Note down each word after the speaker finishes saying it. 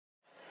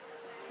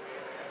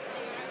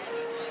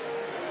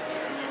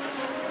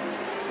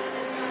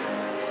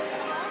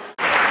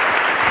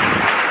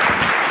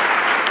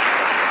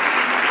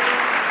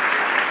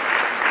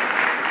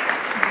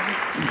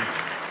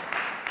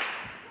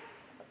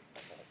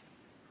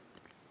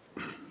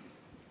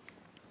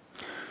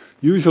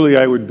Usually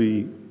I would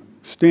be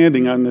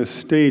standing on this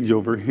stage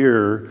over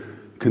here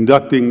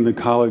conducting the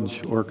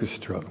college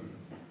orchestra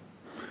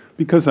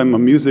because I'm a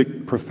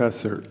music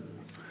professor.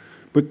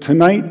 But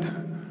tonight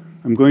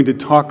I'm going to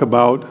talk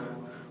about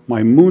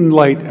my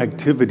moonlight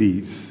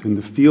activities in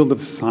the field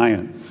of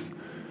science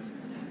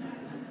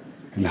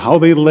and how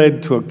they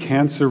led to a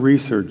cancer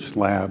research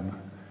lab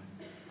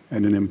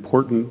and an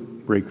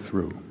important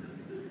breakthrough.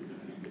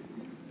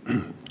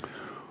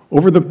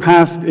 Over the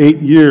past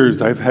 8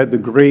 years, I've had the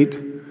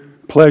great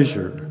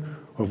pleasure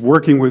of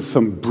working with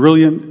some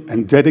brilliant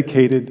and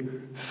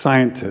dedicated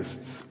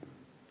scientists.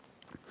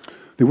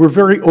 They were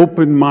very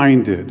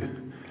open-minded,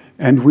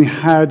 and we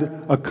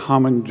had a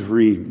common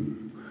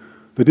dream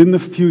that in the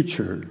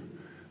future,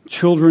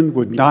 children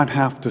would not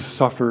have to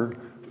suffer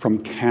from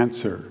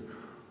cancer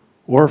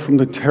or from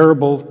the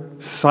terrible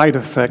side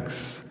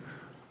effects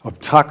of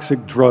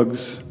toxic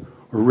drugs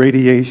or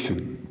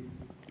radiation,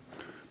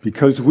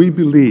 because we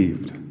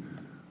believed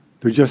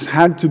there just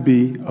had to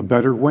be a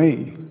better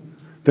way.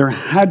 There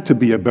had to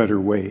be a better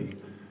way,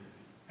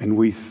 and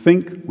we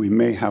think we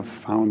may have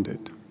found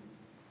it.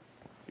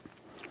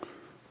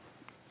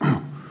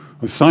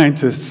 A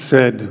scientist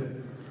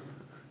said,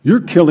 "You're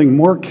killing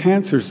more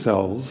cancer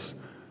cells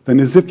than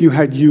as if you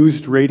had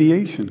used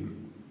radiation."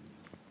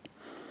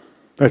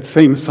 That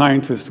same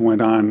scientist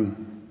went on,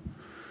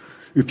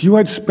 "If you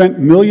had spent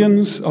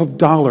millions of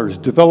dollars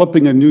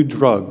developing a new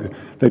drug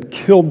that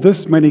killed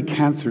this many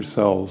cancer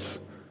cells,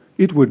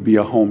 it would be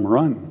a home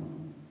run."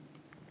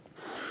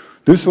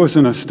 This was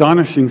an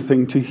astonishing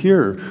thing to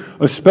hear,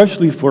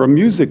 especially for a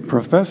music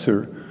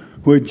professor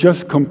who had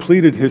just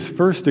completed his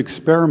first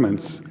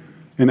experiments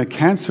in a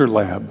cancer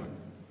lab.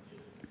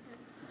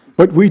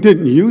 But we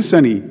didn't use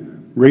any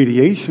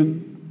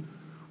radiation.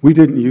 We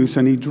didn't use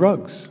any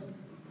drugs.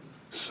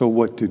 So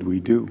what did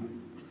we do?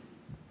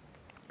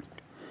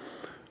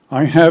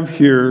 I have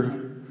here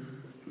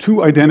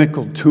two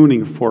identical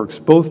tuning forks,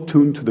 both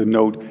tuned to the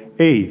note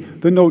A,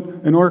 the note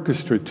an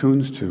orchestra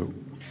tunes to.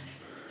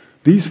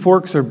 These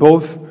forks are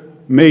both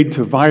made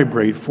to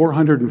vibrate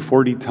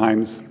 440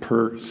 times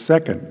per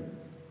second.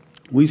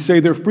 We say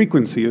their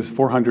frequency is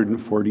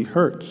 440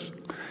 hertz.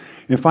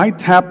 If I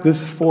tap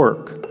this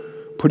fork,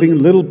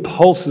 putting little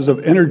pulses of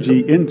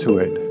energy into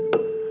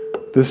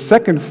it, the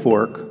second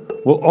fork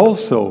will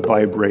also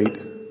vibrate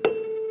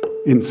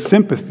in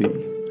sympathy.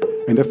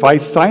 And if I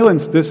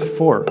silence this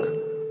fork,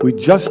 we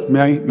just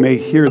may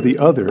hear the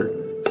other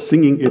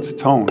singing its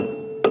tone.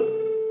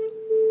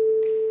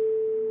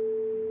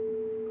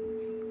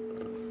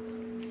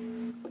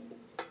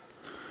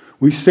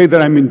 We say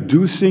that I'm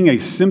inducing a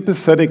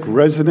sympathetic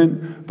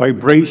resonant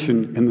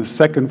vibration in the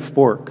second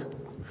fork.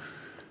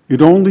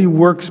 It only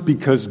works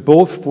because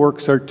both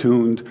forks are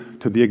tuned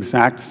to the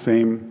exact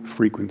same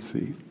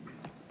frequency.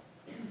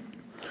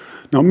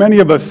 Now, many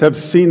of us have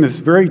seen this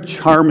very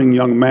charming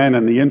young man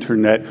on the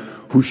internet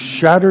who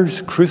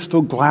shatters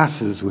crystal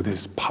glasses with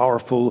his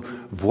powerful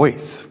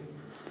voice.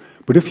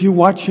 But if you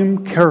watch him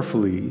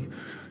carefully,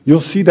 you'll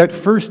see that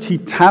first he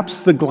taps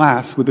the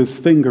glass with his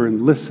finger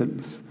and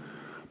listens.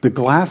 The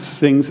glass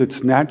sings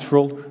its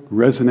natural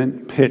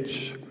resonant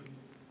pitch.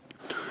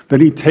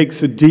 Then he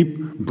takes a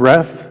deep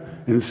breath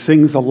and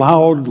sings a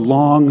loud,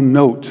 long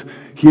note.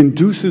 He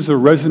induces a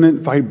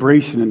resonant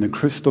vibration in the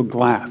crystal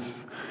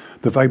glass.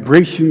 The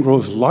vibration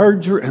grows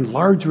larger and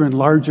larger and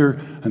larger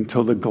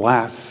until the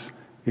glass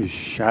is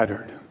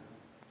shattered.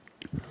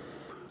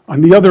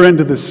 On the other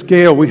end of the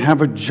scale, we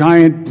have a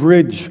giant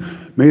bridge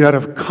made out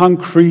of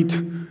concrete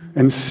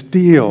and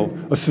steel,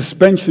 a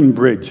suspension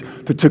bridge,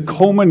 the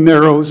Tacoma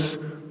Narrows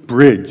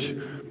Bridge.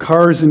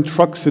 Cars and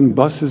trucks and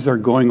buses are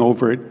going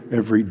over it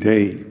every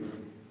day.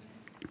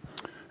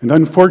 And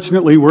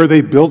unfortunately, where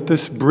they built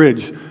this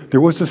bridge,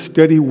 there was a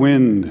steady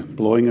wind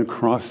blowing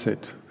across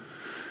it.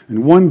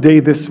 And one day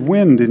this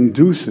wind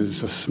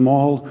induces a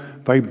small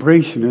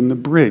vibration in the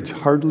bridge,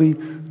 hardly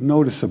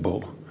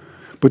noticeable.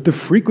 But the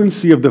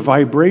frequency of the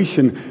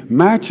vibration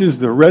matches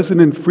the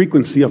resonant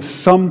frequency of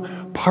some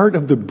part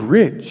of the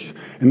bridge.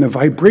 And the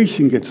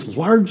vibration gets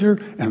larger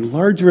and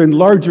larger and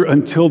larger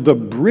until the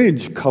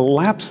bridge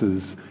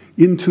collapses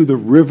into the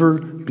river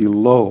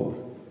below.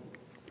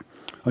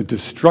 A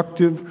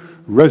destructive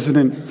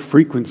resonant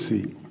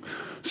frequency.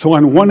 So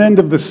on one end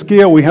of the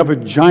scale, we have a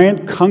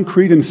giant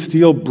concrete and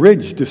steel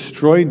bridge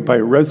destroyed by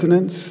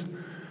resonance.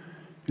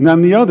 And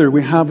on the other,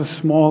 we have a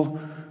small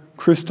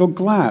crystal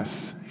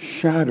glass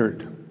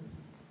shattered.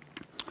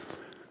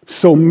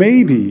 So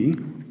maybe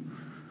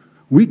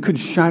we could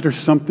shatter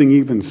something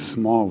even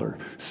smaller,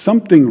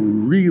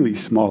 something really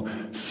small,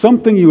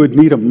 something you would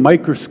need a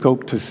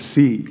microscope to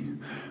see.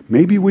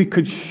 Maybe we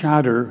could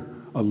shatter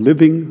a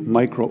living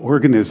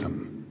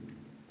microorganism.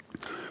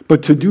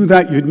 But to do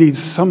that, you'd need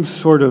some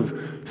sort of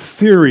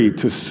theory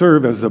to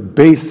serve as a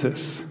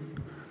basis.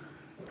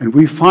 And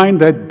we find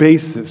that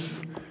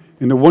basis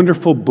in a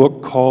wonderful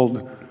book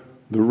called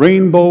The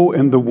Rainbow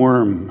and the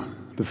Worm,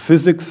 The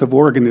Physics of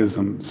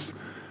Organisms,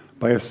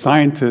 by a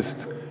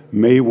scientist,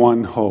 Mei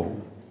Wan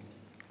Ho.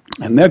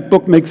 And that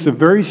book makes a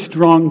very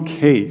strong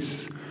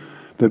case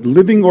that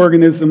living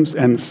organisms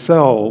and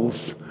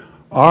cells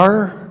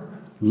are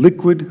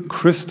liquid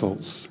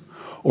crystals,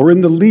 or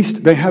in the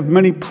least, they have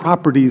many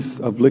properties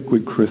of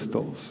liquid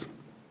crystals.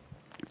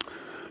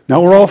 Now,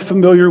 we're all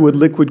familiar with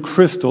liquid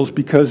crystals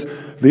because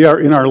they are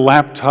in our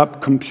laptop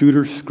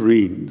computer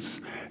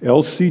screens.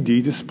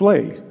 LCD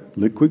display,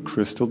 liquid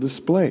crystal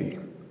display.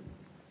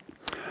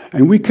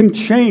 And we can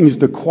change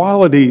the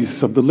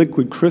qualities of the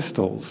liquid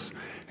crystals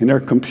in our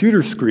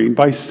computer screen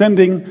by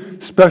sending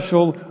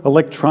special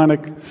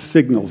electronic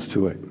signals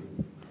to it.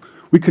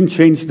 We can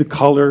change the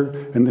color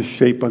and the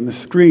shape on the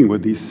screen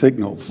with these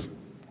signals.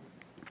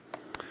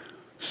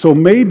 So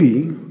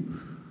maybe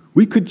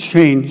we could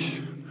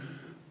change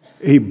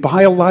a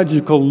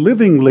biological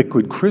living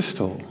liquid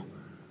crystal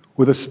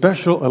with a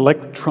special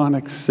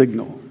electronic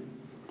signal.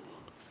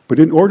 But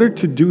in order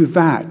to do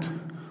that,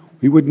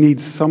 we would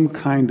need some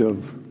kind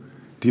of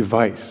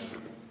device.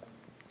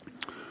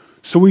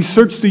 So we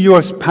searched the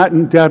US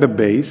patent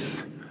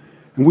database,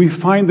 and we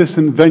find this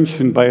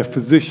invention by a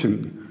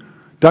physician,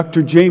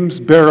 Dr. James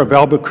Baer of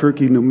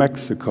Albuquerque, New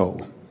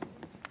Mexico.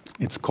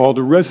 It's called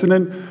a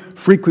resonant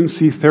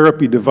frequency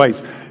therapy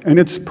device, and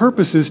its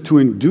purpose is to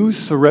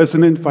induce a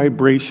resonant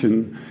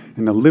vibration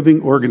in a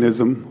living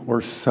organism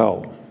or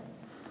cell.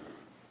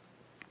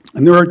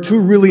 And there are two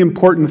really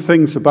important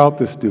things about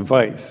this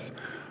device.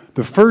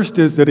 The first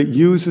is that it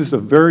uses a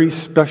very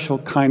special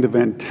kind of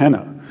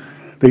antenna.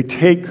 They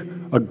take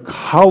a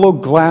hollow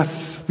glass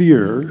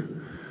sphere,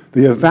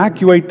 they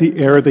evacuate the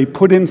air, they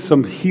put in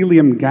some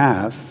helium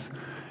gas,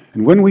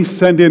 and when we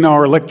send in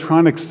our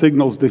electronic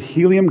signals, the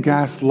helium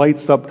gas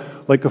lights up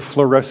like a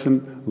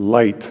fluorescent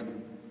light.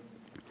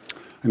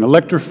 An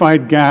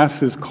electrified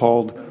gas is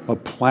called a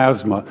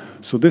plasma.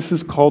 So this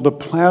is called a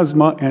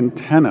plasma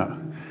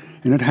antenna.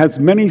 And it has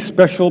many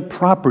special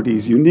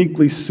properties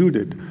uniquely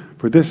suited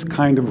for this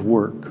kind of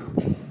work.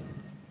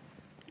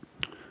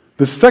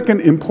 The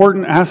second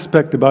important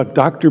aspect about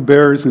Dr.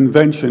 Baer's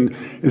invention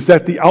is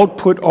that the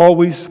output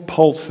always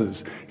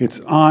pulses.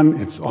 It's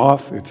on, it's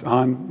off, it's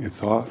on,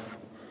 it's off.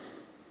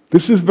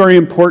 This is very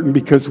important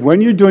because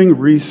when you're doing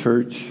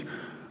research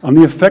on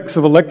the effects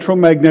of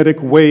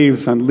electromagnetic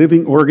waves on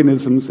living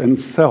organisms and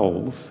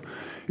cells,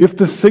 if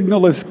the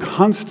signal is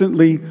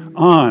constantly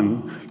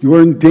on, you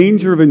are in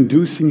danger of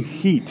inducing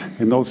heat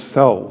in those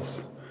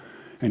cells.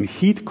 And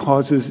heat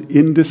causes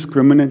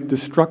indiscriminate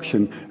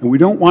destruction. And we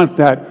don't want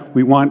that.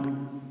 We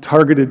want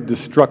targeted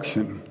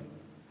destruction.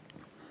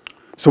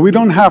 So we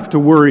don't have to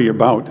worry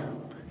about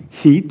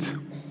heat.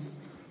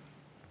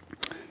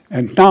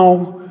 And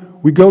now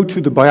we go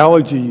to the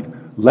biology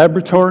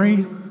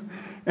laboratory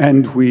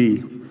and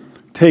we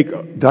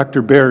take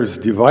Dr. Baer's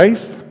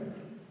device,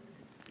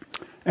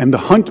 and the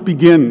hunt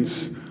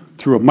begins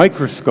through a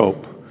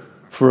microscope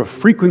for a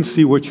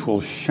frequency which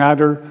will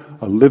shatter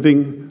a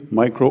living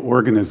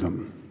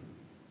microorganism.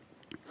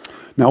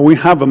 Now we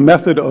have a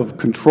method of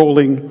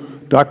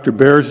controlling Dr.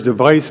 Baer's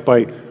device by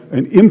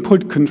an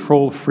input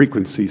control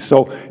frequency.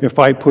 So if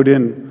I put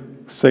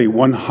in, say,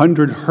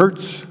 100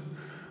 hertz,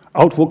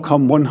 out will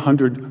come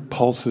 100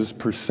 pulses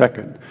per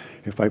second.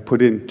 If I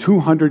put in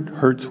 200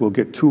 hertz, we'll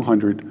get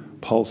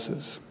 200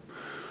 pulses.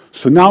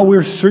 So now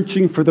we're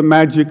searching for the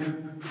magic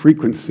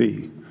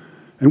frequency.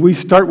 And we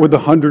start with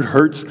 100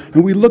 hertz,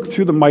 and we look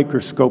through the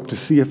microscope to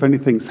see if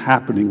anything's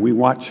happening. We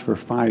watch for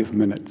 5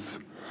 minutes.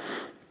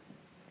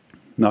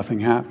 Nothing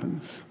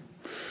happens.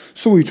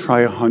 So we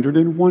try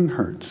 101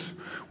 hertz.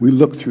 We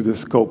look through the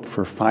scope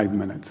for 5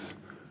 minutes,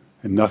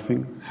 and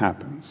nothing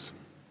happens.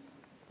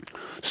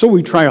 So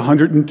we try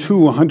 102,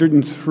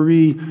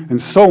 103,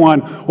 and so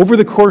on. Over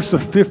the course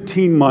of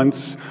 15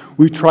 months,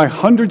 we try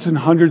hundreds and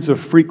hundreds of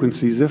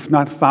frequencies, if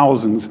not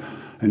thousands,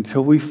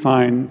 until we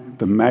find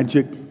the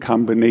magic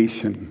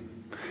combination.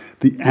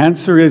 The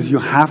answer is you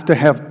have to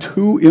have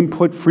two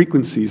input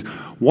frequencies,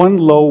 one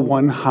low,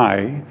 one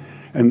high,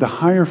 and the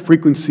higher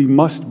frequency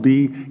must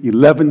be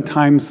 11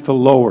 times the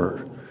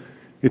lower.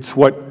 It's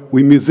what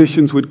we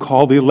musicians would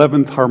call the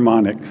 11th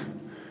harmonic.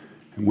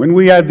 And when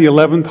we add the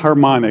 11th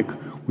harmonic,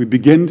 we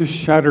begin to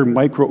shatter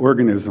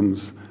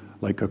microorganisms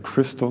like a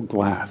crystal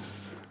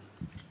glass.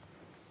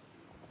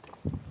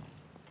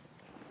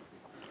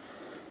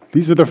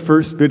 These are the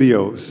first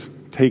videos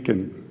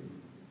taken.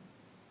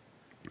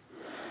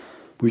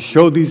 We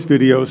showed these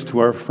videos to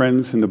our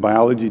friends in the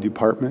biology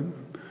department.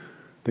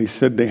 They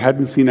said they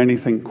hadn't seen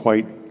anything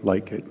quite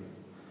like it.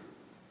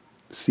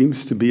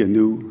 Seems to be a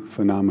new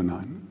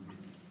phenomenon.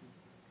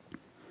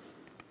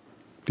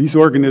 These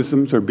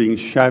organisms are being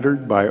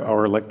shattered by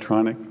our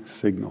electronic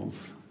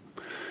signals.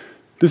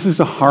 This is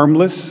a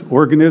harmless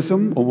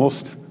organism,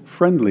 almost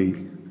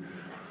friendly,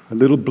 a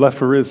little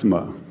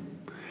blepharisma.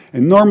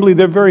 And normally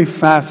they're very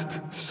fast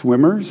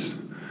swimmers,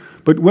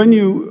 but when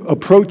you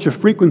approach a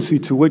frequency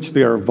to which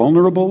they are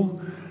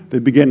vulnerable, they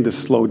begin to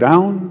slow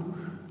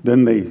down,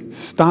 then they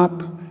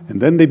stop,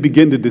 and then they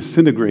begin to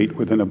disintegrate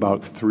within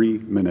about 3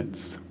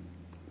 minutes.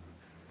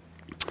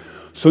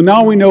 So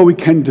now we know we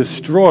can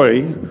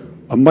destroy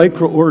a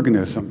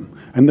microorganism,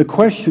 and the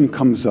question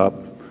comes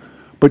up,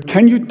 But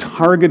can you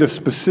target a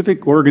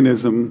specific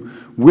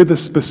organism with a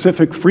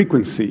specific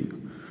frequency?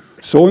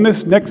 So in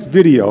this next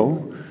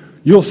video,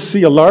 you'll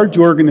see a large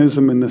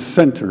organism in the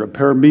center, a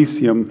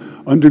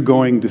paramecium,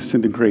 undergoing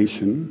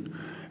disintegration,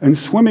 and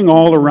swimming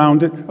all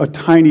around it, a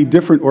tiny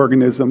different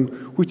organism,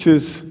 which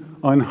is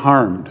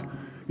unharmed.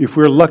 If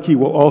we're lucky,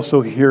 we'll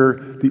also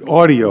hear the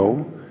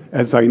audio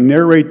as I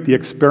narrate the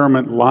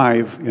experiment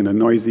live in a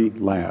noisy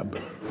lab.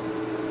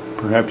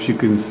 Perhaps you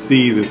can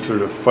see this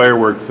sort of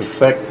fireworks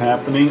effect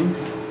happening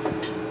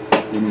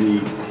in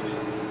the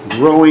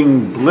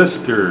growing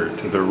blister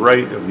to the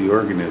right of the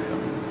organism.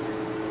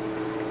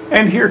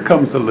 And here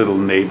comes a little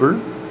neighbor,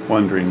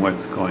 wondering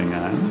what's going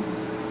on.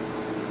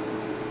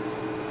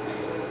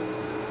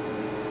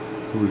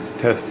 Who's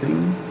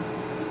testing.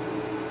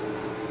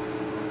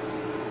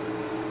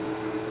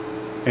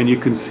 And you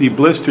can see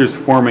blisters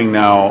forming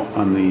now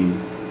on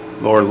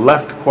the lower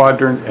left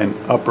quadrant and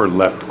upper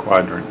left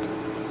quadrant.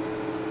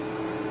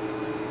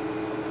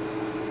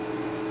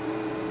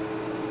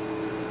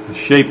 The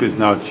shape is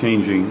now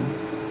changing.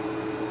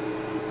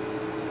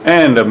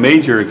 And a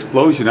major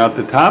explosion out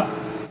the top.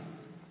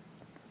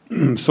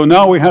 So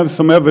now we have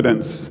some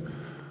evidence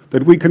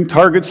that we can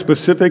target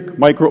specific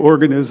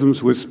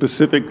microorganisms with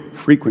specific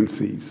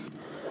frequencies.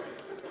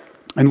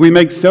 And we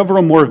make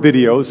several more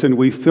videos, and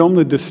we film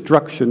the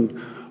destruction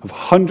of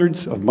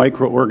hundreds of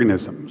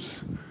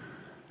microorganisms.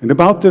 And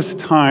about this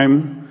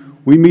time,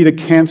 we meet a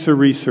cancer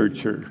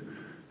researcher,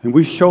 and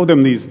we show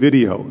them these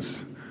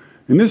videos.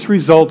 And this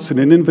results in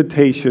an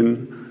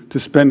invitation to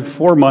spend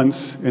 4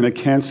 months in a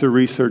cancer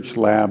research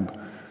lab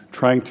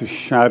trying to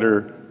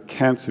shatter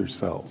cancer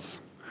cells.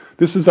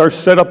 This is our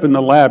setup in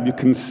the lab. You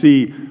can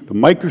see the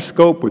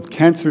microscope with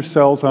cancer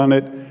cells on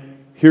it.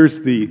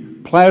 Here's the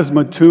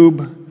plasma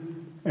tube,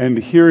 and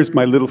here's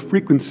my little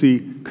frequency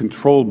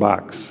control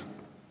box.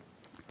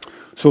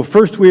 So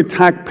first we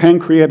attack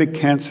pancreatic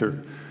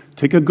cancer.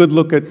 Take a good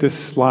look at this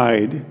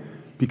slide,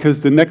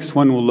 because the next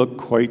one will look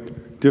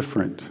quite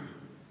different.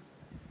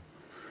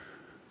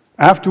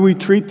 After we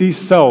treat these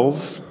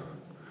cells,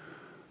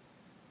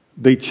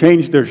 they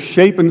change their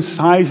shape and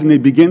size, and they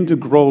begin to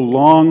grow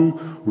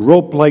long,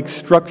 rope-like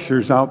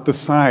structures out the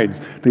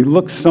sides. They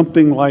look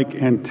something like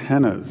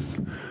antennas.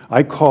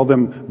 I call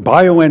them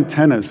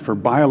bioantennas for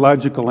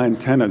biological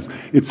antennas.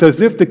 It's as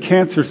if the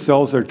cancer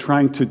cells are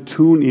trying to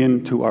tune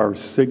in to our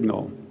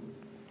signal.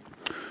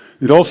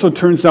 It also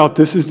turns out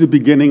this is the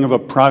beginning of a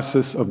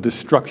process of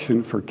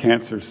destruction for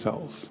cancer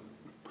cells.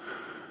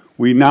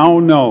 We now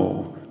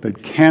know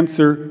that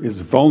cancer is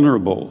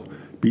vulnerable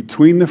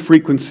between the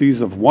frequencies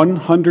of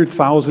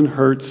 100,000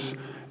 hertz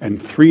and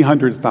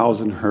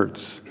 300,000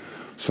 hertz.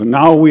 So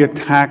now we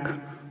attack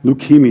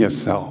leukemia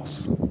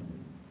cells.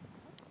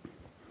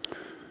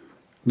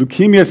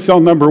 Leukemia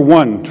cell number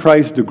 1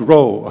 tries to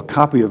grow a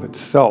copy of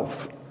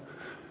itself,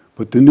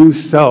 but the new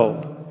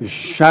cell is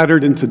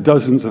shattered into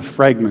dozens of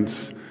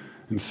fragments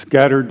and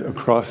scattered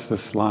across the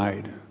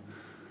slide.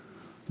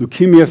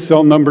 Leukemia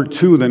cell number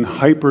 2 then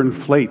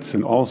hyperinflates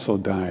and also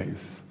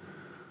dies.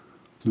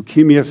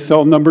 Leukemia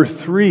cell number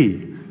 3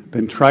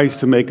 then tries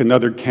to make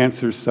another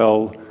cancer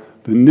cell.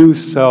 The new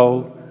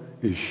cell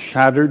is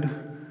shattered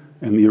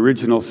and the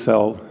original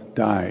cell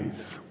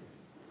dies.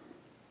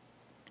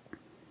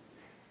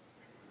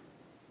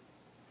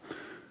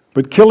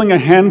 But killing a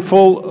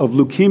handful of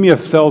leukemia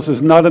cells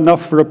is not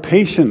enough for a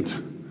patient.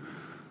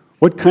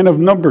 What kind of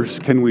numbers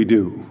can we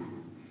do?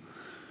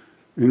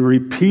 In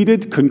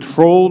repeated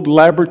controlled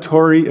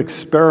laboratory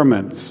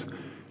experiments,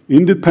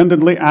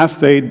 independently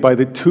assayed by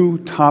the 2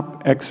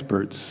 top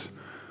experts,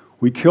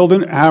 we killed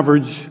an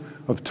average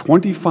of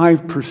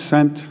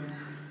 25%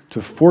 to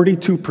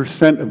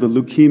 42% of the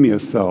leukemia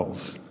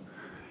cells,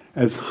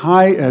 as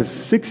high as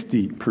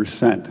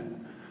 60%.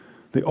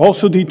 They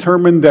also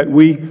determined that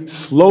we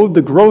slowed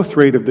the growth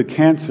rate of the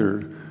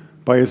cancer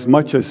by as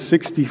much as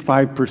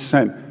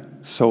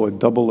 65%, so a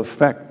double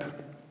effect.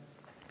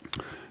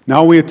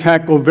 Now we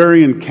attack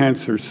ovarian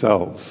cancer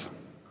cells.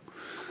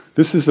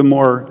 This is a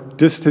more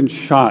distant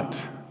shot.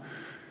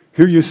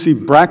 Here you see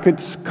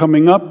brackets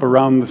coming up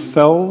around the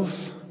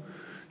cells,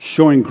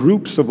 showing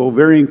groups of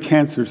ovarian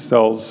cancer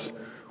cells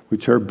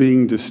which are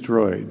being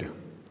destroyed.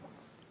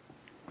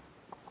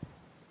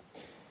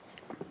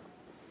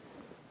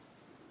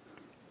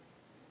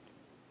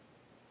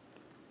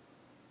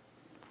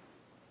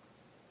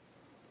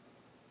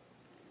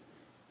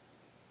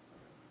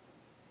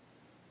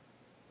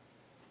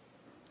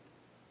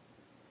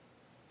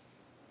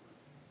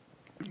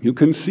 You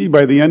can see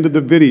by the end of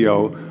the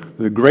video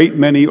that a great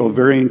many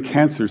ovarian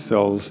cancer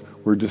cells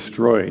were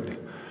destroyed.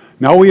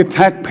 Now we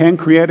attack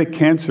pancreatic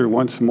cancer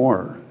once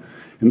more.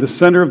 In the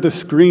center of the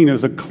screen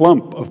is a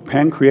clump of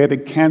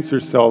pancreatic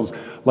cancer cells,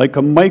 like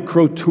a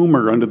micro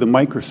tumor under the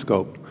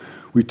microscope.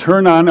 We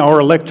turn on our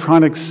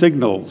electronic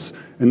signals,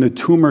 and the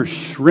tumor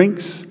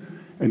shrinks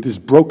and is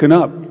broken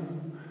up.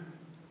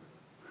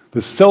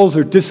 The cells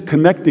are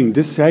disconnecting,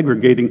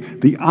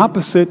 disaggregating, the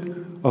opposite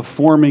of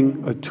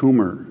forming a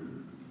tumor.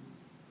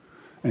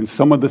 And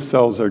some of the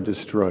cells are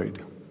destroyed.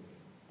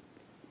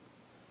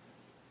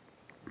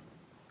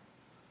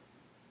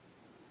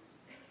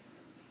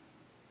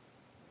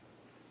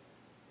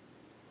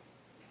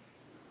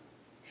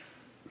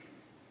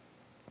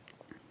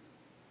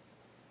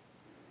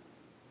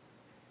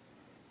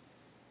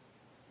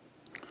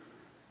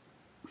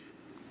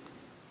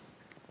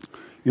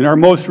 In our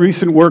most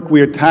recent work,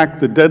 we attacked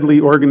the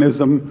deadly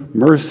organism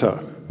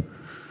MRSA.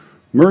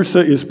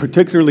 MRSA is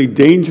particularly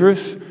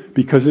dangerous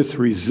because it's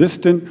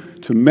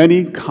resistant to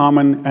many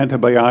common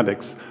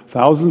antibiotics.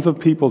 Thousands of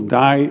people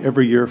die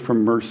every year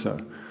from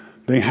MRSA.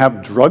 They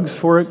have drugs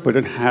for it, but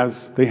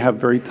they have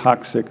very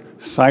toxic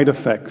side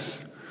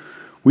effects.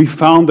 We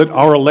found that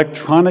our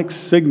electronic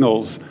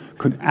signals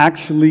could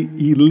actually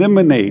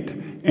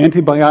eliminate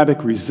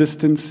antibiotic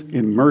resistance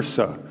in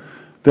MRSA.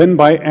 Then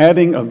by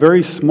adding a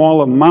very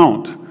small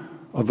amount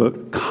of a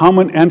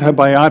common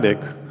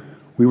antibiotic,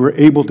 we were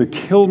able to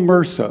kill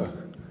MRSA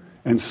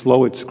and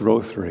slow its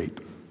growth rate.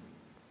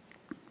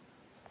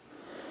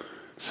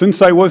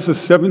 Since I was a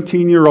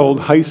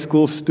 17-year-old high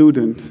school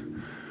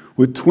student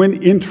with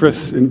twin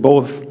interests in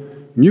both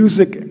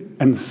music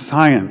and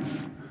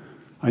science,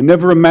 I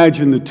never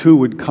imagined the two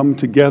would come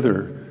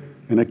together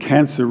in a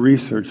cancer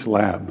research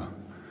lab.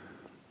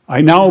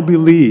 I now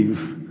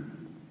believe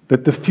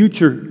that the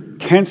future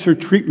cancer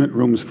treatment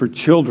rooms for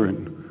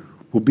children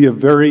will be a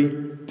very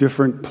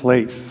different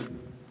place.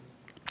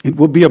 It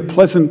will be a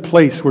pleasant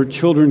place where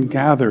children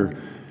gather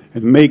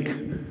and make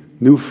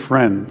new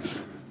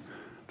friends.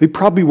 They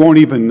probably won't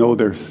even know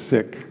they're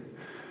sick.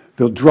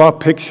 They'll draw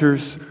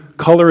pictures,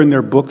 color in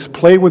their books,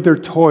 play with their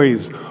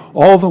toys,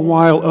 all the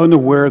while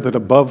unaware that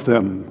above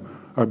them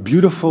are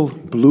beautiful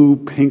blue,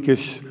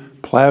 pinkish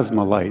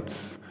plasma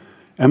lights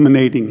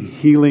emanating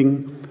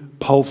healing,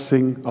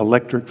 pulsing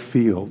electric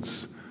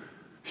fields,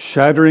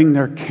 shattering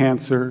their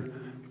cancer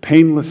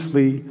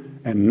painlessly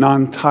and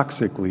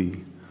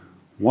non-toxically,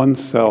 one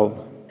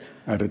cell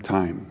at a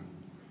time.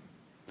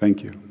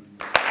 Thank you.